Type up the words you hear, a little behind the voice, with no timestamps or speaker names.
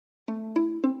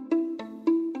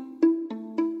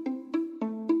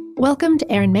Welcome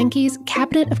to Aaron Mahnke's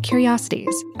Cabinet of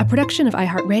Curiosities, a production of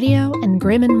iHeartRadio and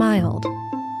Grim and Mild.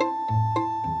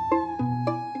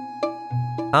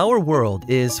 Our world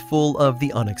is full of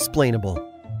the unexplainable.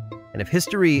 And if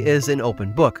history is an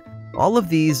open book, all of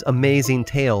these amazing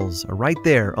tales are right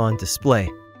there on display,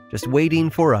 just waiting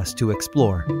for us to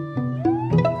explore.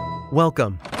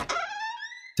 Welcome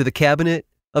to the Cabinet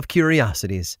of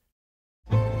Curiosities.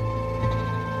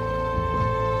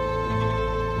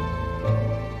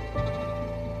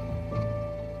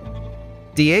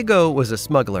 Diego was a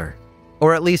smuggler,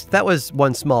 or at least that was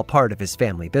one small part of his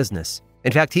family business.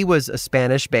 In fact, he was a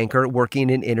Spanish banker working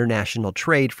in international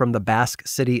trade from the Basque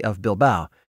city of Bilbao.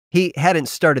 He hadn't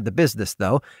started the business,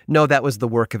 though. No, that was the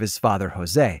work of his father,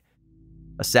 Jose.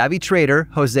 A savvy trader,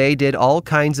 Jose did all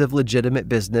kinds of legitimate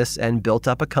business and built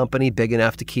up a company big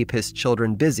enough to keep his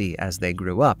children busy as they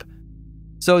grew up.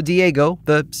 So Diego,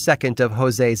 the second of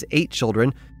Jose's 8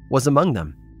 children, was among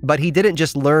them. But he didn't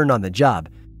just learn on the job.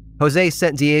 Jose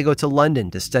sent Diego to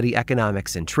London to study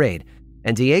economics and trade,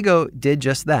 and Diego did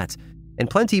just that, and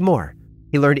plenty more.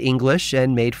 He learned English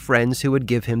and made friends who would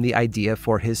give him the idea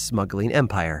for his smuggling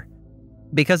empire.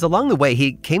 Because along the way,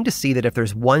 he came to see that if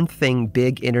there's one thing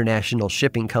big international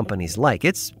shipping companies like,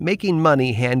 it's making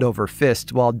money hand over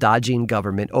fist while dodging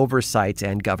government oversight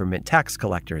and government tax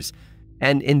collectors.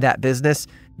 And in that business,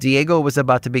 Diego was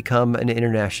about to become an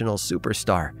international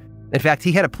superstar. In fact,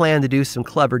 he had a plan to do some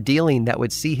clever dealing that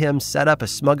would see him set up a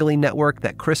smuggling network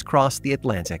that crisscrossed the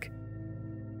Atlantic.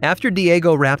 After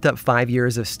Diego wrapped up 5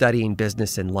 years of studying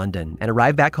business in London and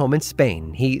arrived back home in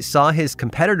Spain, he saw his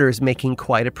competitors making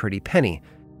quite a pretty penny,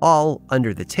 all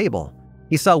under the table.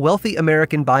 He saw wealthy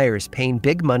American buyers paying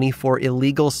big money for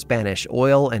illegal Spanish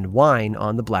oil and wine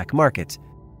on the black market.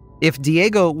 If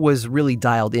Diego was really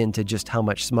dialed into just how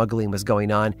much smuggling was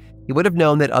going on, he would have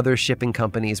known that other shipping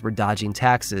companies were dodging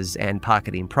taxes and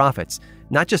pocketing profits,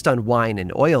 not just on wine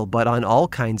and oil, but on all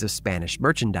kinds of Spanish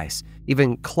merchandise,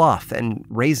 even cloth and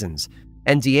raisins.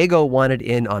 And Diego wanted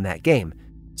in on that game.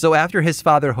 So after his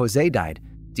father Jose died,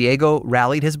 Diego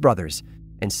rallied his brothers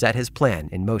and set his plan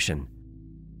in motion.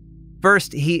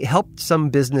 First, he helped some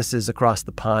businesses across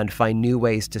the pond find new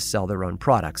ways to sell their own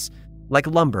products, like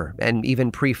lumber and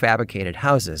even prefabricated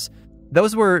houses.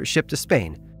 Those were shipped to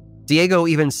Spain. Diego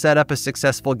even set up a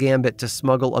successful gambit to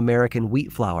smuggle American wheat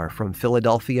flour from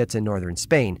Philadelphia to northern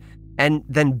Spain, and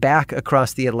then back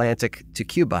across the Atlantic to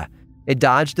Cuba. It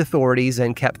dodged authorities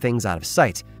and kept things out of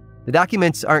sight. The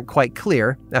documents aren't quite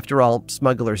clear. After all,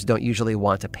 smugglers don't usually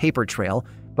want a paper trail,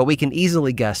 but we can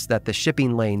easily guess that the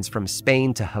shipping lanes from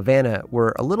Spain to Havana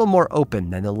were a little more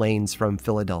open than the lanes from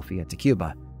Philadelphia to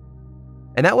Cuba.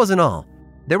 And that wasn't all.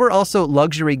 There were also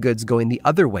luxury goods going the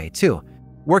other way, too.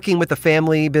 Working with a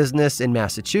family business in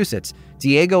Massachusetts,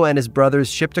 Diego and his brothers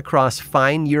shipped across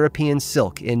fine European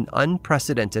silk in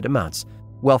unprecedented amounts.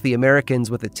 Wealthy Americans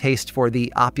with a taste for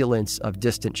the opulence of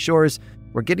distant shores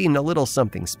were getting a little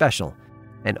something special.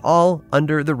 And all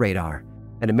under the radar.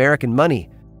 And American money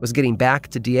was getting back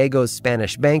to Diego's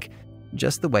Spanish bank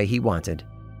just the way he wanted.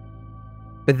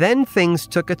 But then things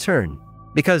took a turn,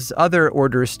 because other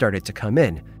orders started to come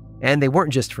in, and they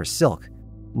weren't just for silk.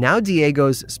 Now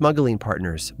Diego's smuggling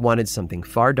partners wanted something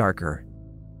far darker: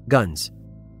 guns.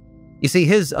 You see,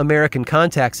 his American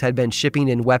contacts had been shipping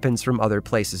in weapons from other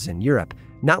places in Europe,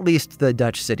 not least the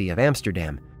Dutch city of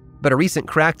Amsterdam. But a recent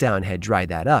crackdown had dried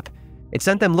that up. It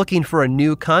sent them looking for a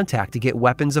new contact to get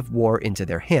weapons of war into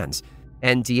their hands.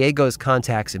 And Diego's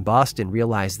contacts in Boston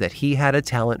realized that he had a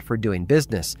talent for doing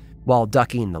business while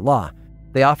ducking the law.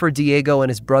 They offered Diego and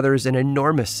his brothers an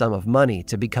enormous sum of money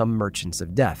to become merchants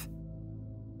of death.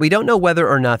 We don't know whether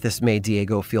or not this made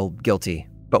Diego feel guilty,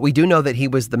 but we do know that he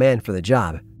was the man for the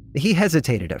job. He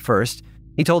hesitated at first.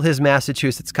 He told his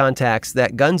Massachusetts contacts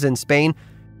that guns in Spain,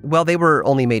 well, they were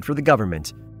only made for the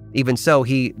government. Even so,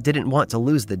 he didn't want to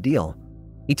lose the deal.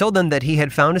 He told them that he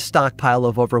had found a stockpile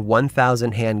of over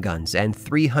 1,000 handguns and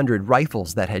 300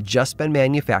 rifles that had just been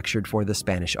manufactured for the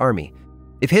Spanish army.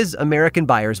 If his American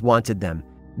buyers wanted them,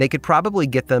 they could probably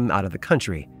get them out of the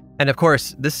country. And of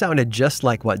course, this sounded just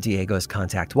like what Diego's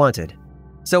contact wanted.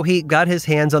 So he got his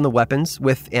hands on the weapons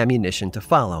with ammunition to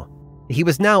follow. He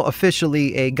was now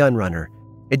officially a gun runner.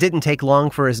 It didn't take long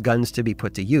for his guns to be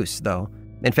put to use, though.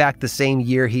 In fact, the same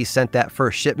year he sent that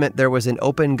first shipment, there was an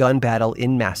open gun battle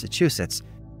in Massachusetts.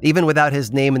 Even without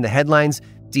his name in the headlines,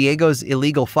 Diego's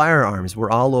illegal firearms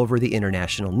were all over the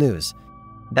international news.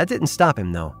 That didn't stop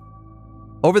him, though.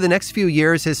 Over the next few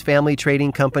years, his family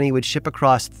trading company would ship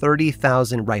across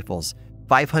 30,000 rifles,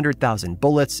 500,000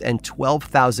 bullets, and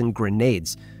 12,000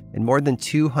 grenades, and more than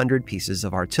 200 pieces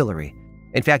of artillery.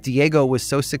 In fact, Diego was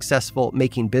so successful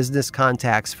making business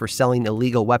contacts for selling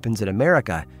illegal weapons in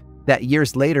America that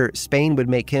years later, Spain would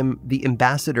make him the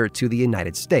ambassador to the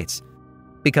United States.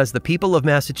 Because the people of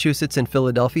Massachusetts and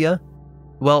Philadelphia,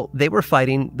 well, they were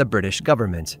fighting the British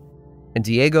government. And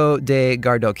Diego de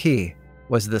Gardoqui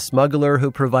was the smuggler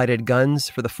who provided guns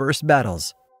for the first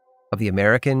battles of the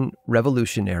American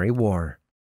Revolutionary War.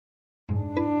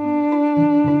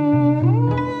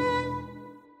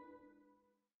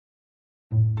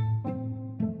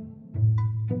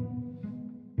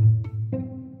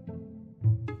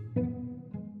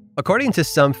 According to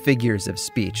some figures of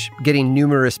speech, getting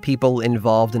numerous people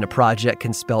involved in a project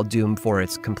can spell doom for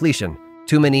its completion.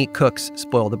 Too many cooks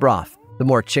spoil the broth. The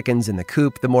more chickens in the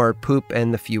coop, the more poop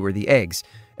and the fewer the eggs.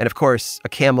 And of course, a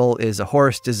camel is a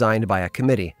horse designed by a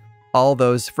committee. All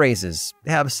those phrases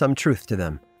have some truth to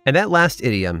them. And that last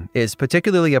idiom is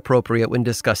particularly appropriate when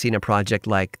discussing a project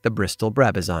like the Bristol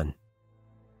Brabazon.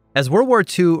 As World War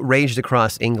II raged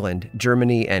across England,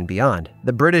 Germany, and beyond,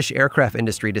 the British aircraft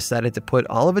industry decided to put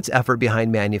all of its effort behind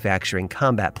manufacturing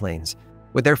combat planes,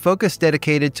 with their focus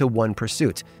dedicated to one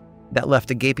pursuit that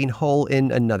left a gaping hole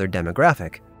in another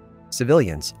demographic: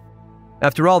 civilians.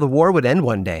 After all, the war would end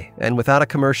one day, and without a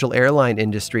commercial airline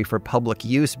industry for public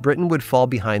use, Britain would fall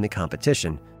behind the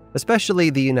competition, especially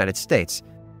the United States.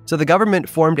 So the government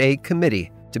formed a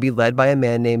committee to be led by a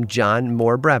man named John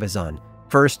Moore Brabazon,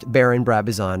 1st Baron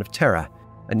Brabazon of Tara,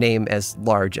 a name as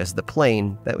large as the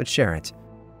plane that would share it.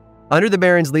 Under the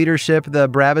Baron's leadership, the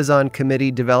Brabazon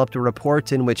Committee developed a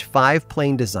report in which 5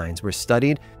 plane designs were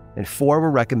studied and 4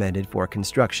 were recommended for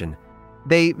construction.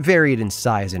 They varied in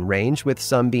size and range, with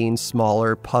some being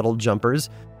smaller puddle jumpers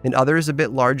and others a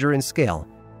bit larger in scale.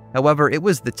 However, it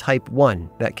was the Type 1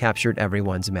 that captured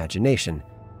everyone's imagination.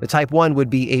 The Type 1 would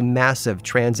be a massive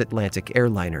transatlantic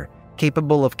airliner,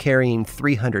 capable of carrying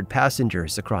 300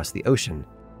 passengers across the ocean.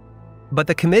 But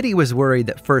the committee was worried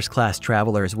that first-class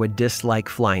travelers would dislike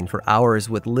flying for hours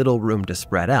with little room to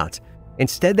spread out.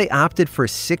 Instead, they opted for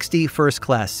 60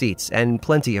 first-class seats and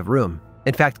plenty of room.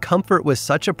 In fact, comfort was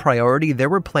such a priority, there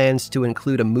were plans to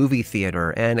include a movie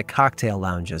theater and a cocktail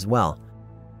lounge as well.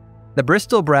 The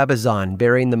Bristol Brabazon,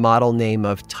 bearing the model name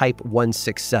of Type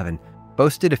 167,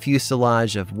 boasted a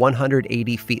fuselage of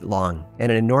 180 feet long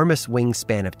and an enormous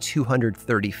wingspan of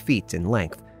 230 feet in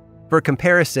length. For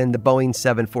comparison, the Boeing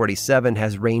 747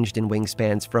 has ranged in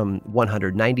wingspans from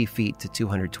 190 feet to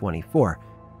 224,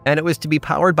 and it was to be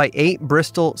powered by 8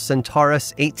 Bristol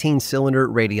Centaurus 18-cylinder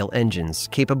radial engines,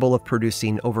 capable of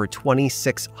producing over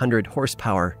 2,600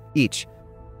 horsepower each.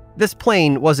 This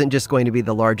plane wasn't just going to be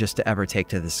the largest to ever take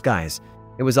to the skies.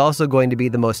 It was also going to be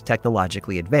the most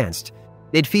technologically advanced.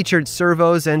 It featured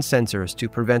servos and sensors to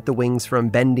prevent the wings from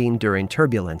bending during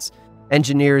turbulence.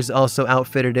 Engineers also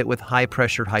outfitted it with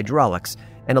high-pressure hydraulics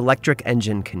and electric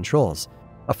engine controls,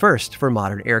 a first for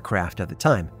modern aircraft at the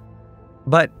time.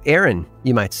 But Aaron,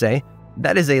 you might say,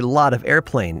 that is a lot of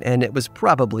airplane, and it was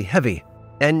probably heavy.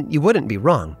 And you wouldn't be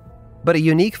wrong. But a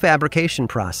unique fabrication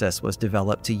process was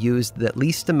developed to use the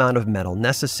least amount of metal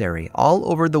necessary all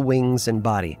over the wings and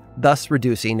body, thus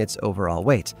reducing its overall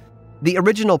weight. The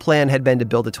original plan had been to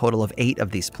build a total of 8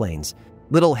 of these planes.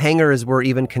 Little hangars were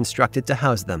even constructed to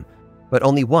house them, but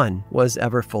only one was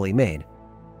ever fully made.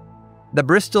 The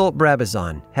Bristol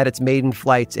Brabazon had its maiden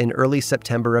flight in early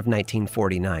September of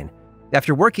 1949.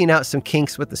 After working out some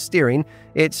kinks with the steering,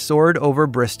 it soared over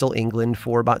Bristol, England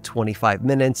for about 25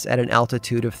 minutes at an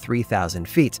altitude of 3,000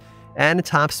 feet and a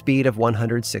top speed of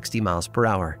 160 miles per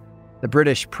hour. The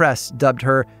British press dubbed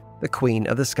her the Queen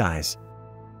of the Skies.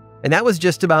 And that was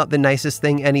just about the nicest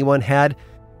thing anyone had,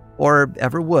 or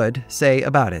ever would, say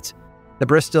about it. The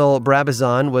Bristol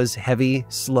Brabazon was heavy,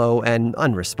 slow, and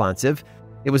unresponsive.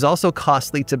 It was also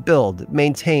costly to build,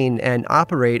 maintain, and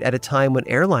operate at a time when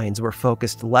airlines were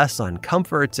focused less on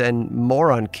comfort and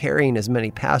more on carrying as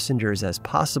many passengers as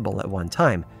possible at one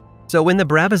time. So when the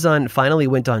Brabazon finally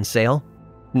went on sale,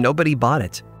 nobody bought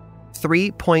it.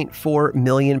 3.4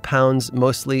 million pounds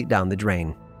mostly down the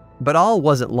drain. But all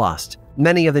wasn't lost.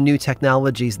 Many of the new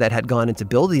technologies that had gone into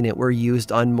building it were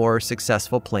used on more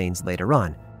successful planes later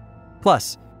on.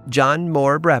 Plus, John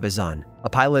Moore Brabazon, a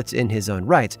pilot in his own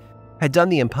right, had done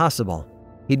the impossible.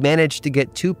 He'd managed to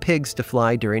get 2 pigs to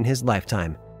fly during his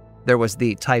lifetime. There was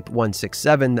the Type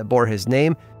 167 that bore his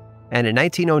name, and in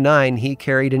 1909 he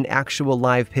carried an actual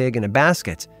live pig in a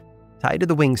basket tied to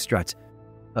the wing strut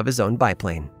of his own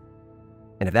biplane.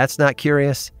 And if that's not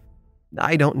curious,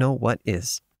 I don't know what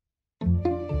is.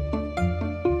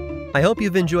 I hope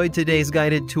you've enjoyed today's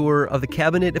guided tour of the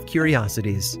Cabinet of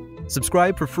Curiosities.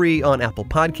 Subscribe for free on Apple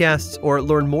Podcasts or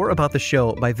learn more about the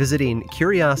show by visiting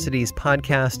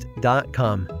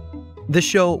curiositiespodcast.com. This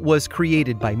show was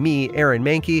created by me, Aaron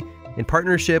Mahnke, in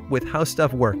partnership with How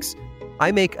Stuff Works.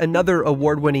 I make another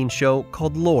award-winning show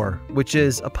called Lore, which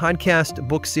is a podcast,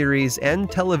 book series, and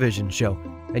television show.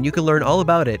 And you can learn all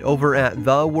about it over at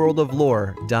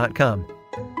theworldoflore.com.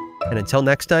 And until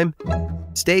next time,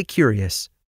 stay curious.